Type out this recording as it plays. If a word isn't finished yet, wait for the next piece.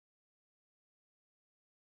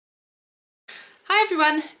Hi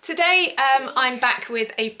everyone, today I'm back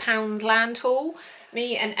with a Poundland haul.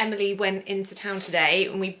 Me and Emily went into town today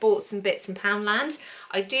and we bought some bits from Poundland.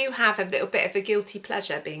 I do have a little bit of a guilty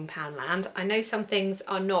pleasure being Poundland. I know some things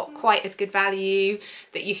are not quite as good value,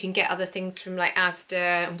 that you can get other things from like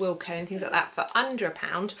Asda and Wilko and things like that for under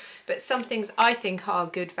 £1, but some things I think are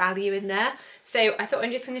good value in there. So I thought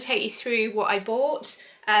I'm just going to take you through what I bought.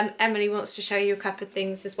 Emily wants to show you a couple of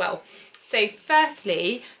things as well. So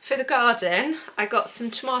firstly, for the garden, I got some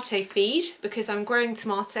tomato feed because I'm growing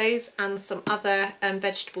tomatoes and some other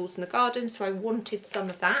vegetables in the garden, so I wanted some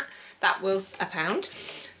of that. That was £1.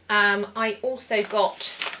 I also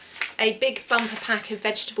got a big bumper pack of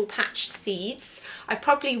vegetable patch seeds. I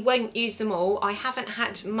probably won't use them all. I haven't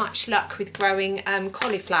had much luck with growing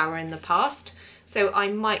cauliflower in the past, so I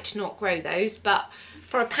might not grow those, but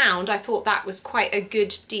for £1 I thought that was quite a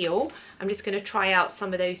good deal. I'm just going to try out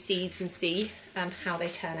some of those seeds and see how they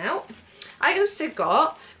turn out. I also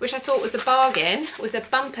got, which I thought was a bargain, was a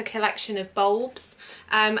bumper collection of bulbs,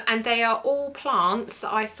 and they are all plants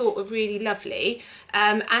that I thought were really lovely,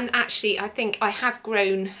 and actually I think I have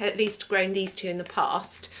at least grown these two in the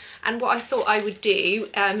past, and what I thought I would do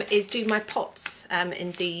is do my pots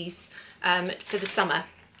in these for the summer.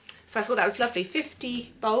 So I thought that was lovely.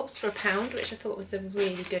 50 bulbs for £1, which I thought was a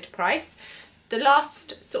really good price. The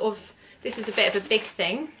last sort of, this is a bit of a big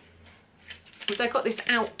thing, was I got this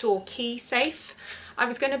outdoor key safe. I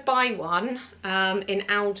was going to buy one in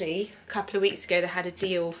Aldi a couple of weeks ago. They had a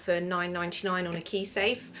deal for £9.99 on a key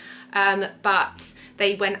safe, but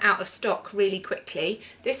they went out of stock really quickly.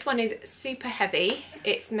 This one is super heavy.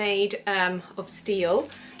 It's made of steel.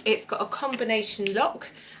 It's got a combination lock,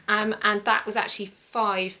 and that was actually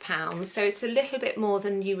 £5, so it's a little bit more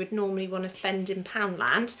than you would normally want to spend in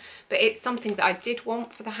Poundland, but it's something that I did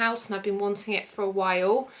want for the house and I've been wanting it for a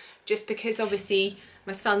while, just because obviously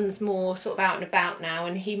my son's more sort of out and about now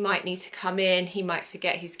and he might need to come in, he might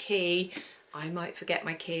forget his key, I might forget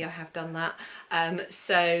my key, I have done that,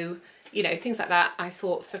 so you know, things like that. I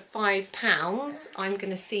thought for £5 I'm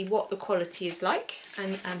going to see what the quality is like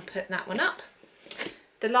and put that one up.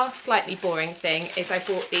 The last slightly boring thing is I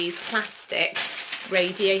bought these plastic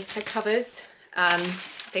radiator covers.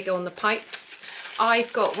 They go on the pipes.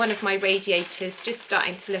 I've got one of my radiators just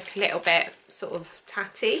starting to look a little bit sort of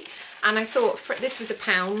tatty, and I thought this was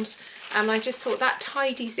 £1, and I just thought that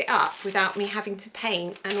tidies it up without me having to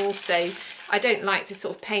paint, and also I don't like to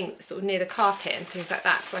sort of paint sort of near the carpet and things like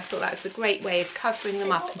that, so I thought that was a great way of covering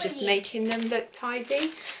them up and just making them look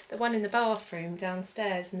tidy. The one in the bathroom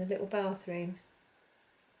downstairs, in the little bathroom.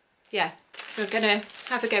 Yeah, so we're gonna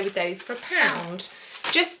have a go with those for £1.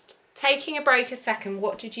 Just taking a break a second,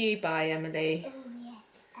 what did you buy, Emily?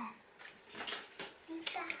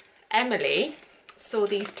 Emily saw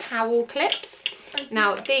these towel clips.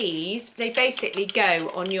 Now these, they basically go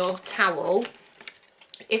on your towel.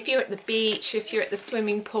 If you're at the beach, if you're at the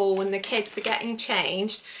swimming pool and the kids are getting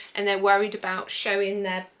changed and they're worried about showing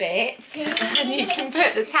their bits, and you can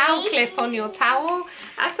put the towel clip on your towel.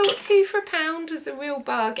 I thought 2 for £1 was a real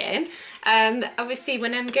bargain. Obviously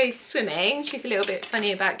when Em goes swimming, she's a little bit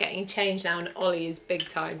funny about getting changed now, and Ollie is big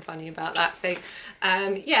time funny about that. So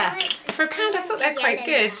yeah, for £1 I thought they're quite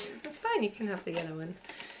good. That's fine, you can have the yellow one.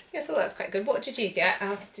 Yeah, I thought that's quite good. What did you get?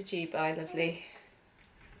 What else did you buy, lovely?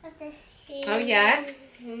 Oh yeah,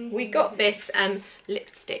 we got this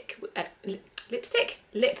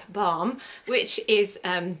lip balm, which is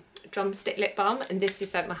drumstick lip balm, and this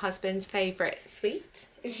is like my husband's favourite sweet,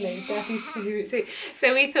 isn't it? Daddy's favourite sweet.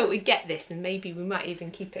 So we thought we'd get this, and maybe we might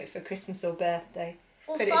even keep it for Christmas or birthday.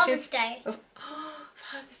 Or Father's Day. Oh,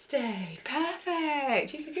 Father's Day,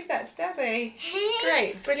 perfect. You could give that to Daddy.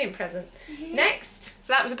 Great, brilliant present. Next,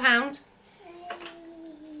 so that was £1.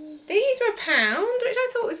 These were £1, which I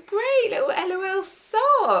thought was great, little LOL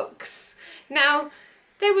socks. Now,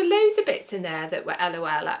 there were loads of bits in there that were LOL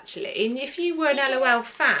actually, and if you were an LOL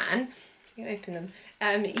fan, you can open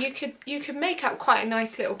them, you could make up quite a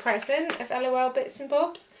nice little present of LOL bits and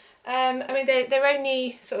bobs. I mean, they're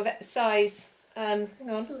only sort of size, hang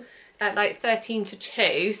on, like 13 to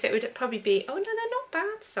 2, so it would probably be, oh no, they're not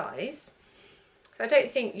bad size. So I don't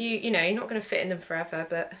think you know, you're not going to fit in them forever,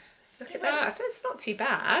 but look at that, it's not too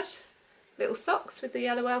bad. Little socks with the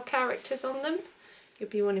LOL characters on them. You'll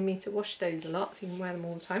be wanting me to wash those a lot so you can wear them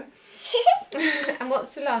all the time. And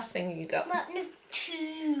what's the last thing you got? Well, no,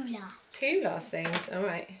 2 last. 2 last things,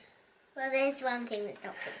 alright. Well, there's one thing that's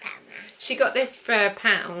not for £1 now. She got this for £1,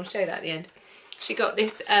 I'll show that at the end. She got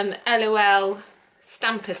this LOL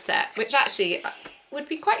stamper set, which actually would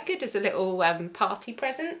be quite good as a little party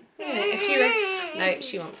present. If you were... No,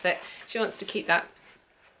 she wants it. She wants to keep that.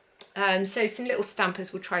 So some little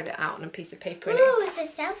stampers, we'll try that out on a piece of paper. Ooh, it's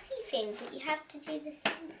a selfie thing, but you have to do the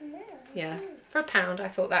same now. Yeah, for £1 I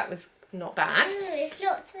thought that was not bad. Ooh, it's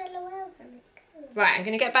lots of LOLs on it. Cool. Right, I'm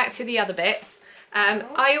going to get back to the other bits.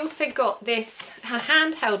 I also got this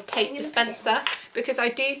handheld tape dispenser because I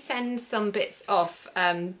do send some bits off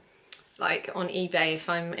like on eBay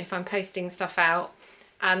if I'm posting stuff out,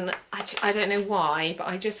 and I don't know why, but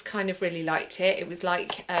I just kind of really liked it. It was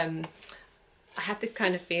like I had this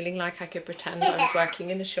kind of feeling like I could pretend I was working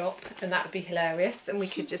in a shop, and that would be hilarious, and we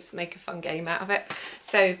could just make a fun game out of it.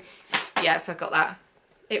 So yes, I got that.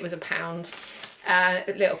 It was £1.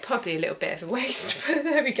 Probably a little bit of a waste, but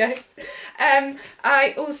there we go.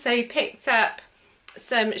 I also picked up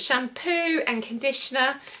some shampoo and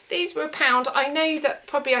conditioner. These were £1. I know that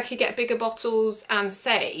probably I could get bigger bottles and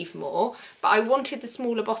save more, but I wanted the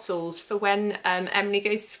smaller bottles for when Emily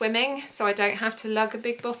goes swimming, so I don't have to lug a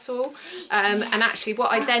big bottle. And actually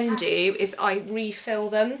what I then do is I refill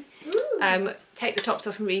them. Take the tops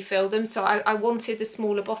off and refill them, so I wanted the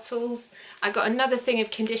smaller bottles. I got another thing of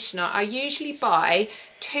conditioner. I usually buy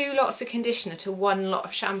 2 lots of conditioner to 1 lot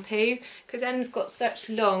of shampoo because Em's got such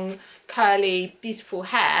long curly beautiful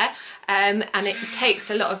hair, and it takes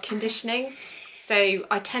a lot of conditioning, so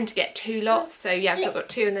I tend to get 2 lots. So yeah, so I've got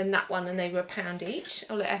 2 and then that one, and they were £1 each.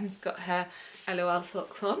 Oh look, Em's got her LOL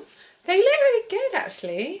socks on. They look really good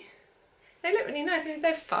actually. They look really nice.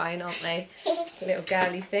 They're fine, aren't they? A little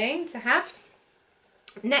girly thing to have.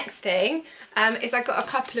 Next thing is I got a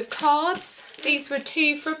couple of cards. These were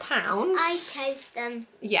 2 for £1. I toast them.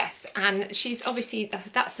 Yes, and she's obviously,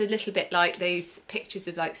 that's a little bit like those pictures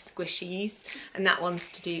of like squishies, and that one's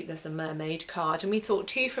to do, there's a mermaid card, and we thought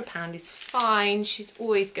 2 for £1 is fine. She's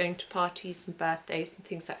always going to parties and birthdays and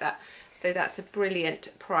things like that, so that's a brilliant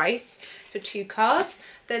price for 2 cards.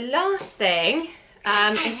 The last thing is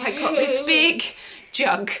I got this big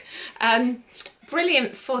jug.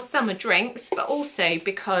 Brilliant for summer drinks, but also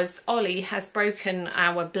because Ollie has broken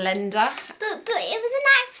our blender. But it was an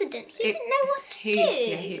accident. He didn't know what to do.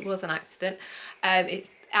 Yeah, it was an accident.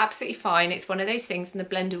 It's absolutely fine. It's one of those things, and the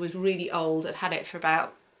blender was really old. I'd had it for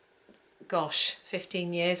about, gosh,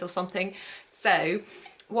 15 years or something. So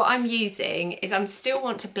what I'm using is I still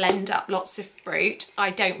want to blend up lots of fruit. I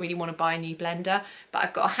don't really want to buy a new blender, but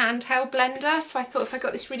I've got a handheld blender. So I thought if I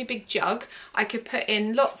got this really big jug, I could put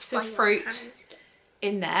in lots of fruit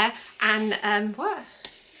in there, and what?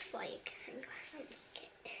 That's why you can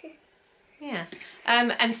get. Yeah,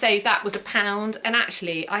 and so that was £1, and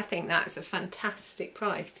actually I think that's a fantastic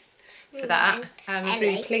price for that. I was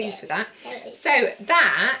really pleased with that. So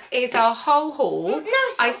that is our whole haul.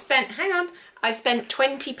 No, I spent, hang on, I spent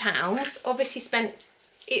 £20. Obviously spent,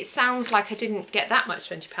 it sounds like I didn't get that much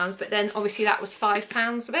 £20, but then obviously that was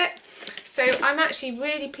 £5 of it. So I'm actually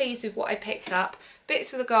really pleased with what I picked up. Bits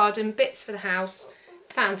for the garden, bits for the house.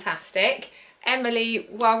 Fantastic. Emily,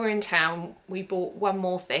 while we're in town, we bought one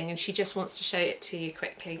more thing, and she just wants to show it to you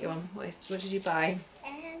quickly. Go on, what did you buy?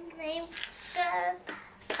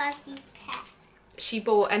 Fuzzy pet. She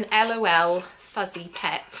bought an LOL fuzzy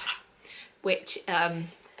pet, which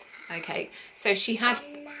okay, so she had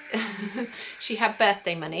she had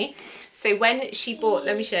birthday money. So when she bought,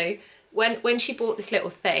 let me show you, when she bought this little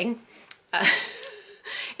thing,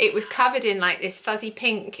 it was covered in like this fuzzy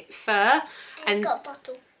pink fur, and got a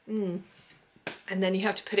bottle. And then you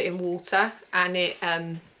have to put it in water, and it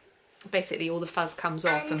basically all the fuzz comes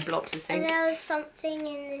off and blobs of sink. And there was something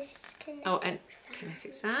in this kinetic and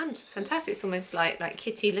kinetic sand. Fantastic. It's almost like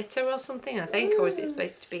kitty litter or something, I think. Or is it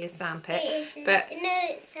supposed to be a sandpit? But no,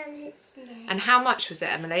 it's no. And how much was it,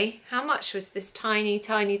 Emily? How much was this tiny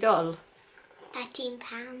doll? £13.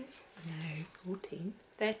 No, 14.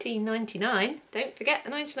 £13.99. Don't forget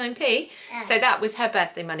the 99p. So that was her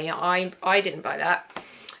birthday money. I didn't buy that.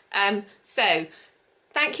 So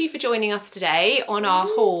thank you for joining us today on our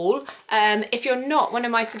haul. If you're not one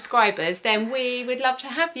of my subscribers, then we would love to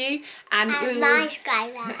have you, and my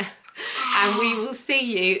subscriber. And we will see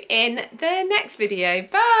you in the next video.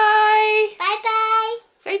 Bye. Bye bye.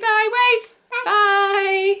 Say bye, wave. Bye.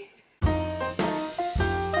 Bye.